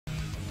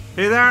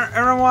Hey there,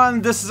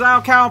 everyone, this is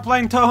Al Cal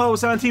playing Toho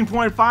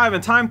 17.5,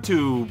 and time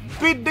to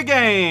beat the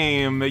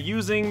game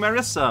using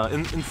Marissa.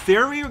 In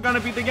theory, we're gonna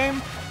beat the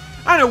game.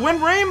 I know, when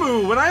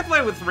I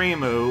played with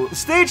Reimu,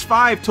 stage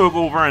 5 took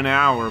over an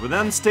hour, but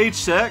then stage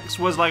 6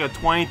 was like a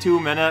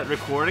 22-minute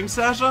recording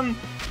session.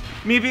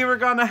 Maybe we're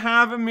gonna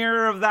have a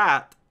mirror of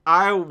that.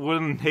 I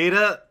wouldn't hate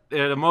it.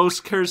 The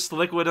most cursed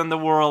liquid in the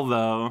world,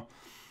 though.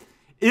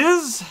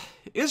 Is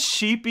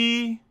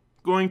Sheepy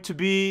going to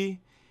be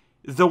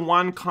the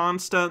one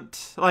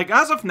constant? Like,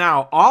 as of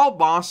now, all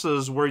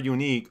bosses were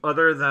unique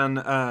other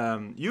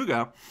than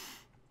Yuga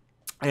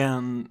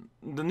and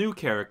the new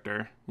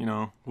character,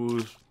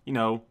 who,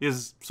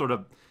 is sort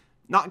of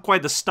not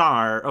quite the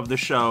star of the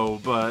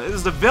show, but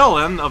is the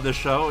villain of the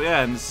show.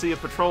 Yeah, and Sea of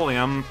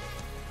Petroleum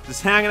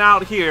just hanging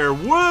out here.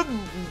 Would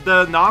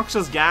the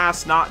noxious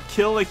gas not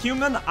kill a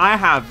human? I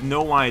have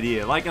no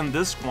idea. Like, in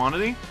this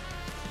quantity?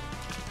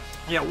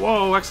 Yeah,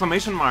 whoa,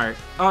 exclamation mark.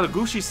 Oh, the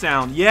Gushi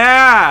sound.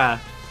 Yeah!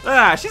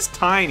 Ah, she's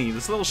tiny,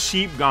 this little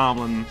sheep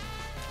goblin.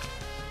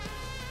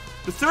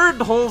 The third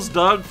hole's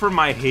dug for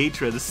my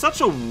hatred. It's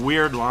such a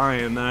weird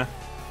line.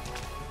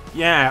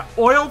 Yeah,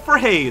 oil for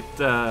hate.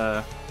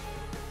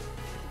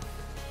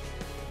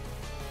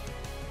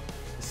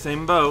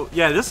 Same boat.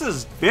 Yeah, this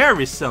is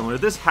very similar.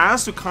 This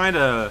has to kind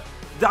of...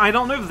 I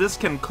don't know if this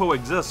can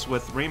coexist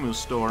with Reimu's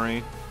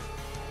story.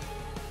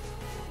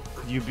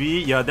 Could you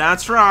be? Yeah,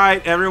 that's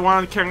right.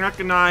 Everyone can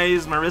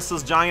recognize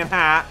Marissa's giant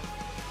hat.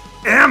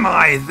 Am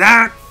I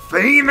that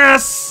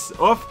famous?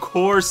 Of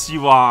course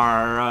you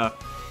are.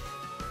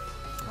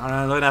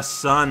 Alright, look at that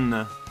sun.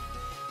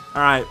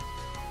 Alright.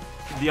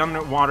 The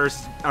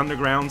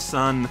underground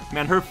sun.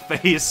 Man, her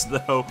face,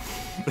 though.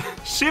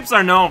 Sheeps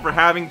are known for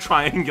having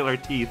triangular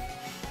teeth.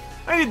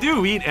 They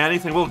do eat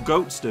anything. Well,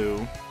 goats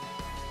do.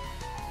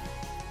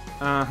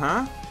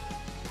 Uh-huh.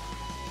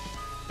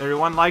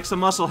 Everyone likes a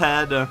muscle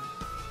head.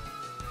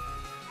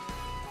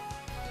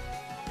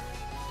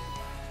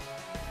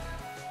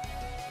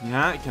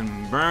 Yeah, you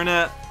can burn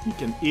it. You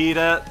can eat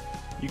it.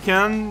 You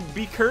can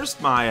be cursed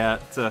by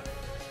it.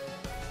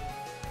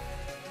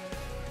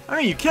 I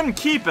mean, you can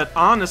keep it,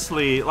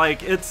 honestly.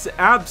 Like, it's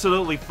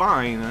absolutely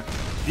fine.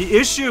 The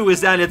issue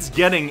is that it's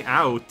getting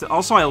out.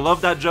 Also, I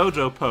love that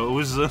JoJo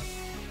pose.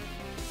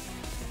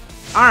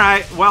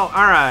 Alright, well,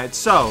 alright.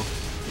 So,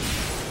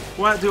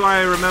 what do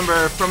I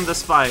remember from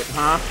this fight,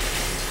 huh?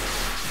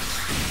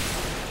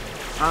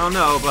 I don't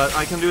know, but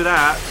I can do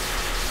that.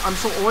 I'm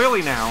so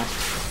oily now.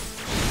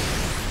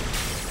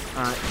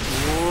 Alright.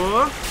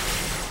 Whoa.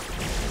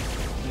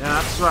 Yeah,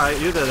 that's right.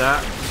 You did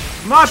that.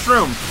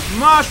 Mushroom!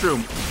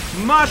 Mushroom!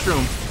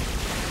 Mushroom!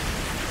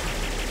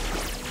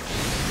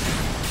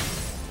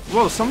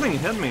 Whoa, something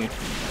hit me.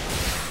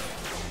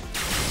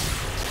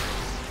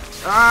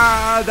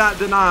 Ah, that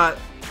did not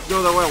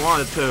go the way I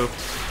wanted to.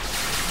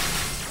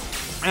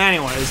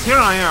 Anyways, here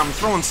I am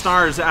throwing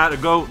stars at a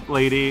goat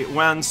lady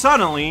when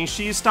suddenly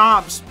she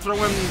stops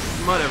throwing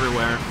mud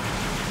everywhere.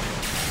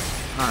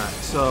 Alright,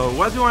 so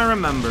what do I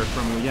remember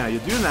from you? Yeah, you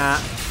do that.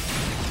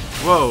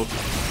 Whoa.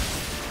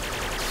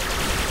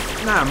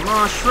 Nah,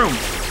 mushroom.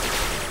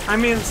 I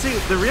mean, see,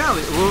 the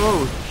reality...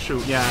 Whoa,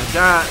 shoot, yeah,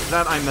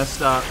 that I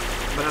messed up,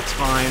 but that's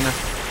fine.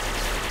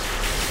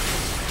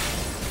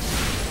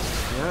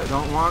 Yeah,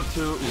 don't want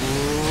to...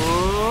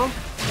 Whoa.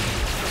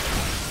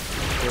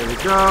 There we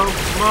go.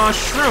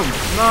 Mushroom!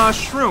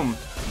 Mushroom!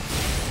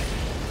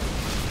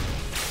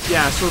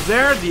 Yeah, so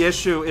there the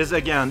issue is,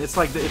 again, it's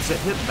like, it's a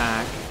hit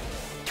back.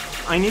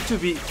 I need to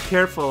be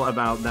careful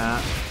about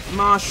that.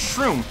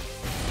 Mushroom!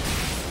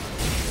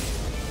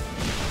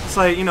 It's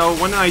like,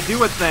 when I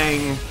do a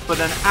thing, but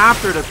then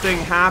after the thing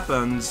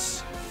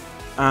happens,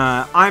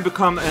 I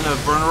become in a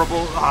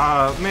vulnerable...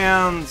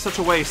 man, such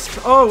a waste.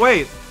 Oh,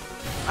 wait!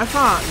 I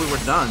thought we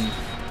were done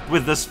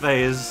with this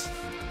phase.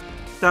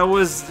 That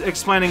was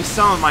explaining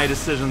some of my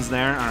decisions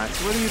there. Alright,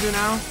 so what do you do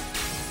now?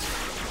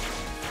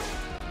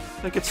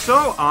 Like, it's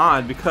so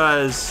odd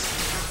because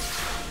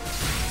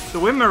the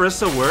way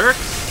Marissa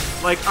works,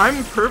 like,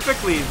 I'm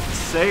perfectly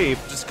safe,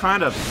 just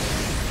kind of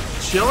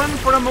chilling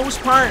for the most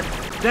part.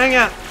 Dang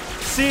it!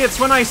 See, it's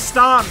when I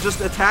stop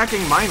just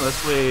attacking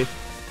mindlessly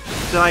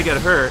that I get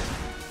hurt.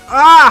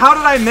 Ah! How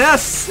did I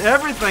miss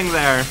everything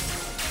there?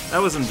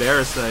 That was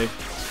embarrassing.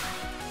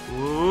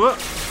 Ooh.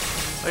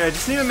 Like, I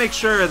just need to make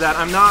sure that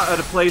I'm not at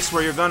a place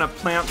where you're gonna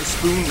plant the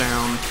spoon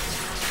down.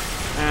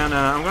 And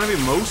I'm gonna be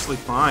mostly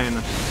fine.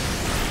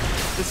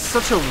 It's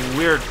such a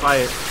weird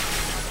fight.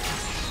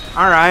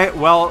 Alright,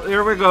 well,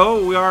 here we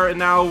go. We are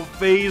now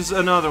phase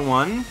another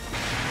one.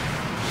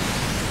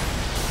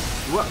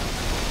 What?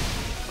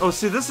 Oh,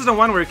 see, this is the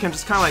one where you can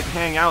just kind of like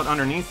hang out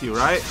underneath you,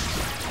 right?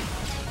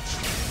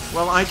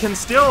 Well, I can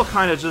still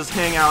kind of just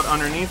hang out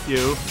underneath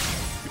you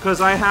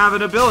because I have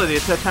an ability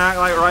to attack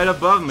like right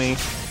above me.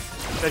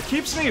 That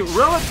keeps me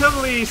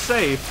relatively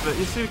safe, but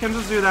you see, you can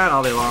just do that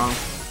all day long.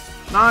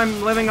 Now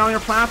I'm living on your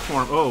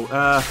platform. Oh,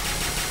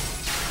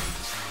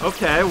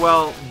 okay,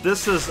 well,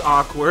 this is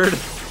awkward.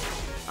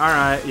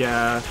 Alright,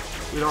 yeah.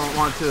 We don't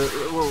want to...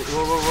 Whoa,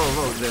 whoa, whoa, whoa,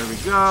 whoa. There we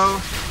go.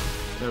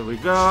 There we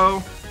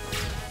go.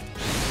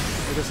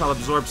 I guess I'll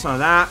absorb some of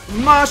that.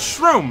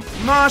 Mushroom!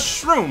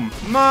 Mushroom!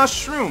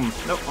 Mushroom!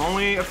 Nope,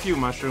 only a few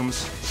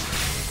mushrooms.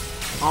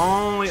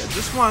 Only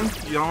just one.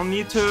 You don't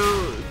need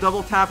to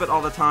double tap it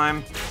all the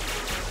time.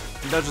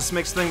 That just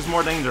makes things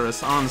more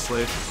dangerous,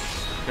 honestly.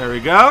 There we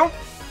go.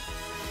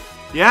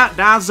 Yeah,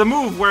 that's the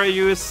move where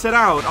you sit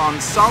out on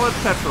solid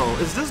petrol.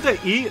 Is this the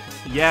eat?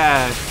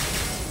 Yeah.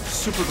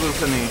 Super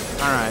gluttony.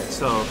 Alright,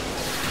 so.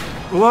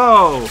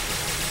 Whoa!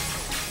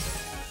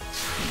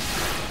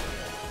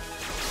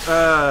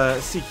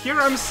 See, here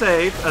I'm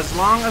safe as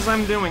long as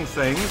I'm doing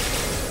things.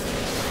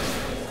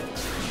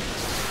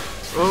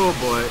 Oh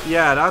boy,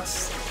 yeah,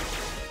 that's...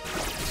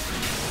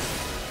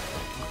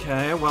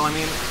 Okay, well, I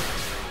mean...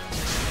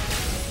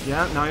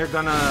 Yeah, now you're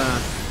gonna...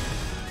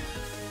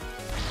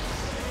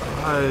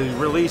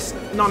 release...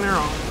 No,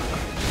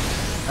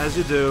 as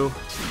you do.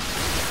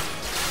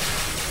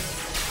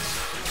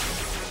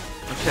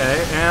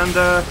 Okay, and,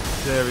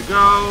 there we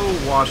go,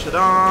 wash it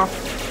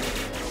off.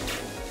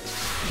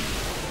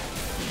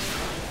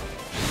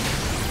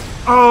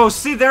 Oh,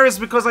 see, there is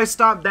because I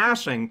stopped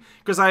dashing.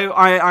 Because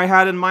I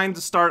had in mind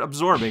to start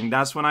absorbing.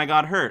 That's when I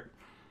got hurt.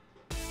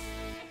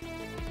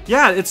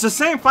 Yeah, it's the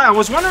same fight. I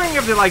was wondering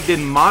if they, like, did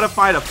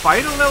modify the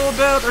fight a little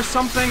bit or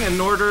something in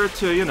order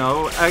to, you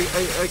know,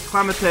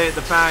 acclimatate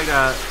the fact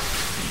that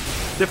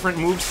different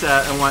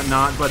moveset and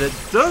whatnot, but it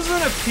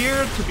doesn't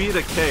appear to be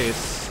the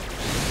case.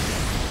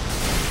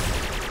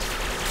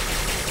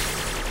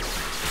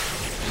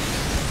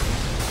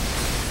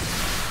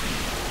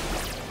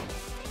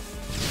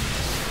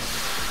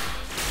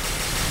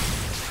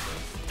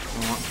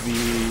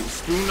 Be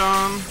spooned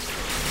on.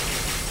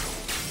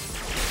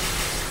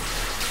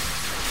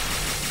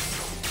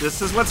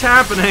 This is what's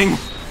happening.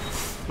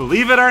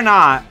 Believe it or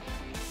not.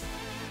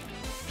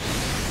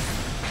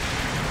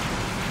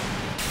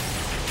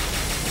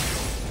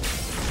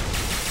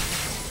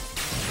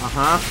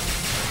 Uh-huh.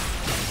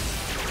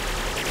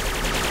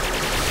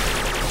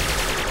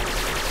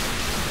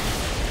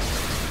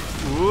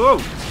 Whoa.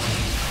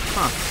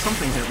 Huh,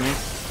 something hit me.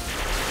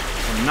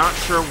 I'm not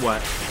sure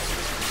what.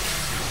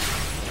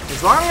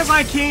 As long as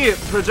I keep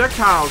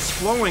projectiles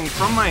flowing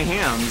from my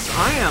hands,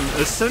 I am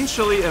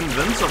essentially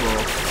invincible.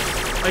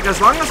 Like, as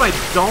long as I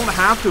don't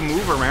have to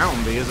move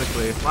around,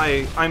 basically.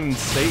 Like, I'm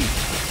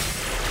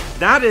safe.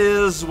 That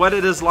is what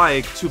it is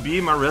like to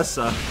be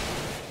Marissa.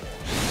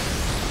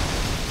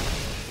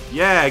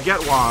 Yeah, get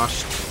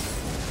washed.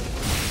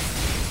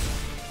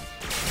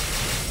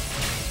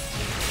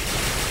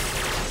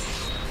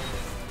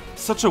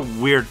 Such a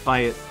weird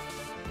fight.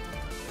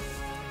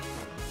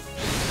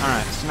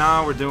 Alright, so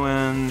now we're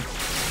doing...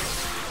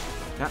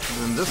 Yeah,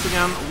 doing this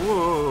again.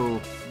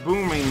 Whoa!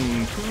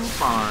 Booming too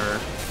far.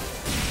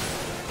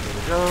 There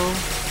we go.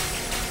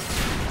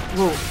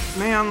 Whoa,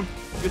 man,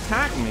 you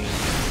attacked me.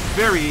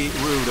 Very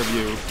rude of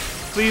you.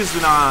 Please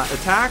do not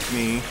attack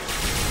me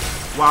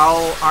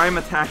while I'm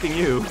attacking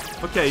you.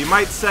 Okay, you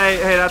might say,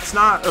 hey, that's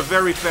not a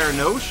very fair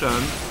notion.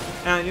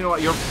 And you know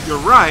what, you're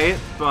right,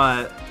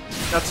 but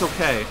that's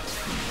okay.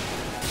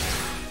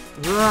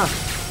 Ugh.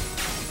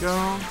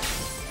 Go.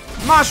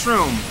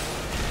 Mushroom!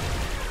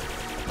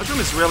 Mushroom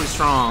is really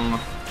strong,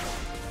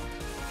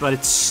 but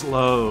it's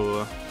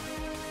slow.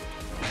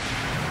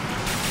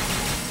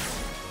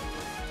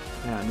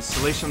 Yeah,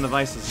 installation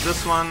device is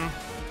this one,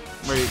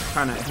 where you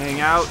kind of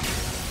hang out,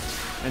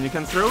 and you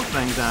can throw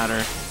things at her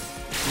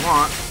if you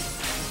want.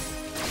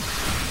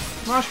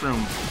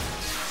 Mushroom.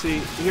 See,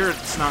 here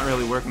it's not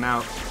really working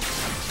out.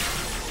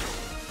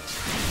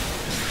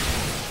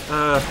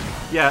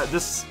 Yeah,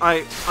 this,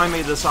 I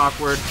made this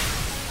awkward.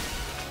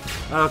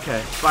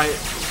 Okay, by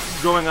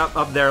going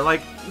up there.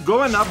 Like,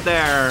 going up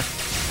there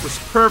was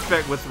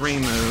perfect with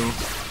Reimu.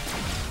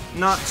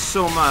 Not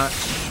so much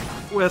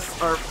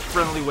with our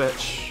friendly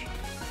witch.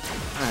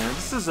 Alright,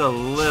 this is a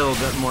little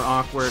bit more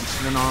awkward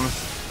than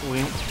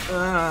honestly.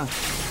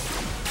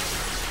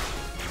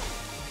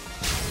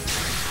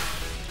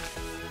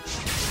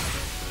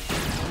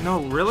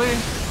 No, really?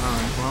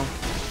 Alright, well.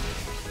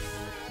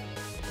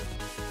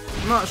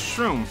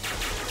 Mushroom.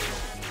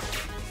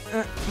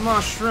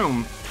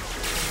 Mushroom.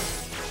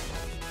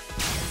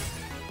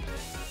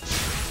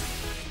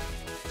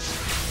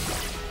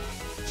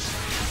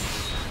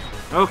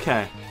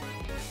 Okay.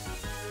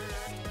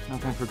 No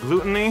time for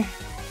gluttony.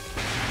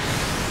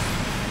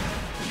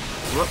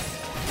 Whoop.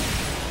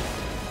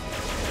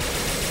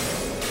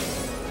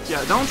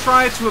 Yeah, don't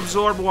try to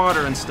absorb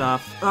water and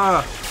stuff.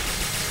 Ugh.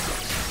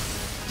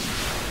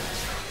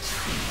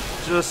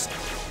 Just,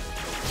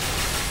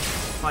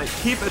 like,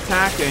 keep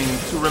attacking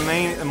to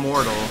remain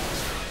immortal.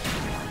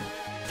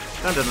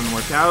 That didn't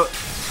work out.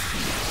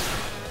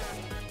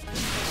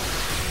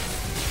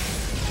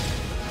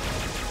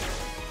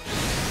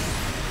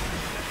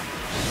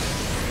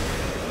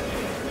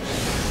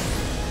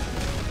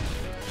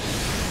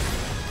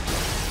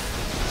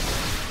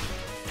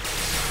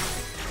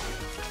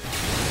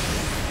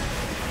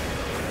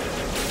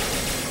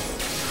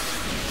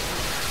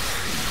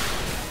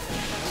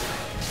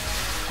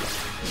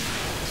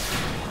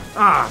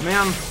 Ah,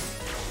 man.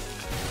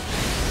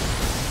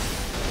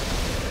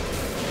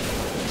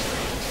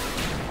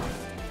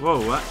 Whoa,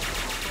 what?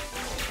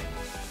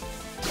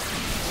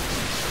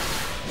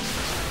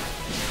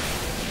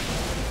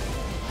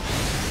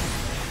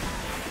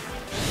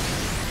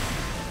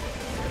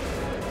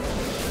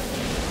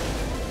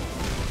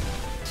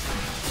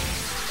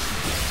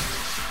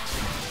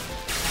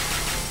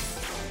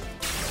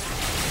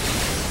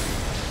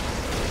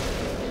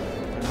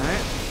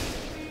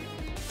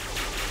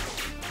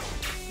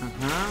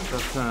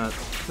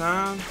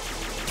 Down.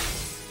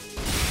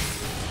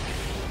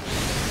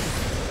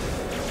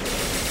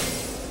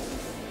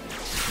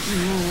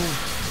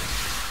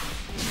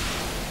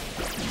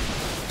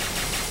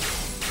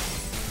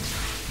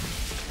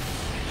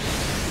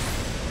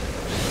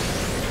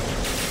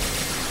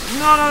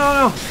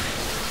 No.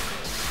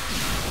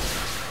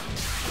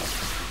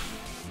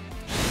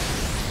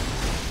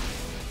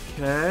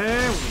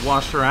 Okay,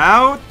 wash her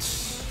out.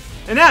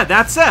 And yeah,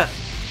 that's it.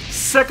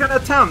 Second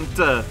attempt.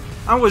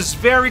 I was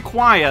very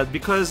quiet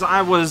because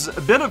I was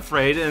a bit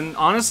afraid, and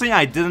honestly,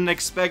 I didn't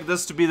expect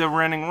this to be the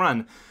winning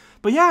run.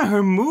 But yeah,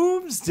 her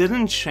moves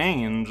didn't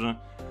change.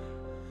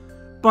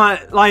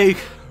 But, like,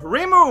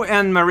 Reimu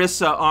and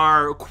Marissa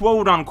are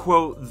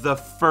quote-unquote the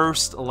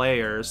first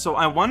layer, so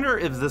I wonder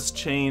if this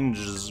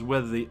changes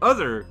with the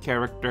other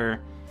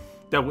character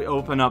that we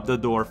open up the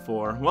door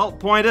for. Well,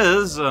 point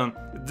is,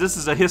 this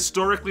is a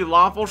historically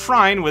lawful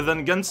shrine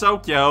within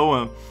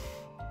Gensokyo.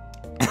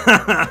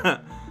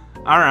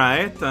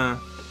 Alright,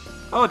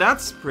 oh,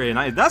 that's pretty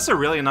nice. That's a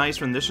really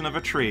nice rendition of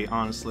a tree,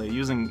 honestly,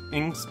 using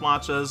ink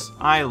splotches.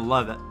 I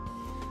love it.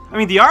 I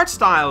mean, the art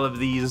style of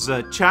these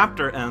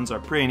chapter ends are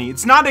pretty neat.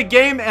 It's not a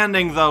game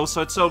ending, though,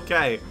 so it's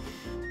okay.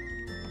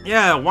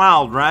 Yeah,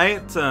 wild,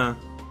 right?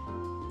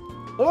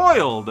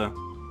 Oiled.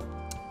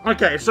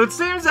 Okay, so it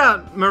seems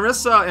that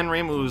Marissa and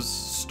Reimu's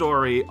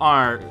story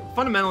are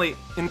fundamentally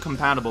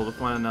incompatible with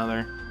one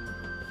another.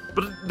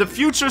 But the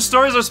future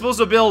stories are supposed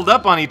to build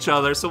up on each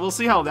other, so we'll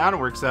see how that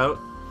works out.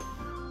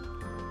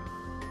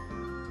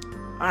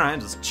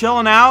 Alright, just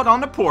chilling out on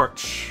the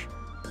porch.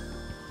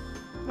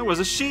 There was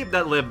a sheep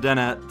that lived in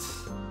it.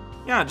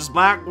 Yeah, just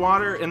black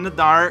water in the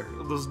dark.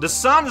 The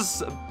sun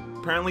is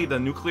apparently the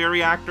nuclear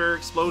reactor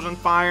explosion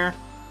fire.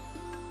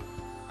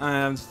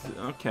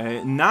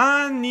 Okay.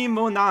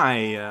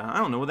 Nanimonai. I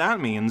don't know what that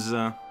means.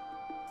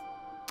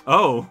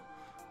 Oh.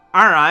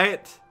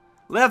 Alright.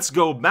 Let's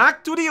go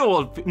back to the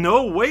old...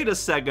 No, wait a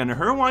second.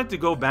 Her wanted to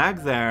go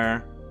back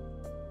there.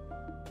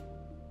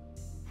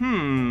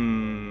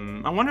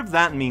 I wonder if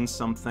that means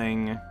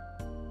something.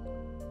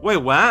 Wait,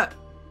 what?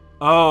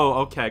 Oh,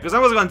 okay. Because I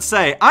was going to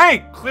say, I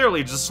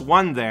clearly just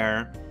won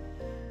there.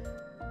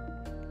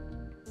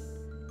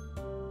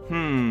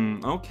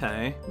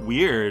 Okay.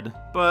 Weird.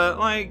 But,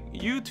 like,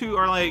 you two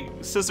are, like,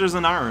 sisters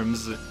in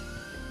arms.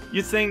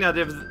 You'd think that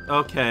if...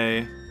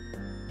 Okay.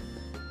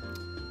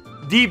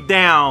 Deep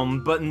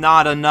down, but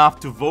not enough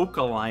to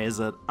vocalize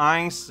it.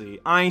 I see.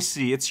 I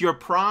see. It's your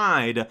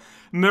pride.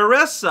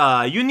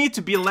 Marissa, you need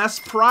to be less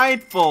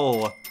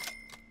prideful.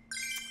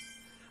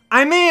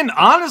 I mean,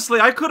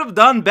 honestly, I could have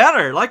done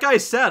better. Like I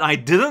said, I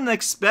didn't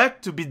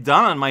expect to be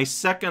done on my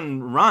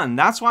second run.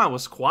 That's why I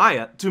was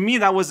quiet. To me,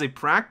 that was a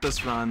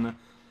practice run.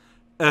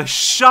 A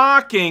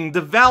shocking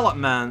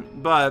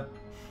development, but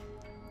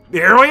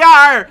here we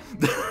are.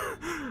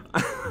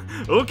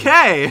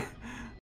 Okay.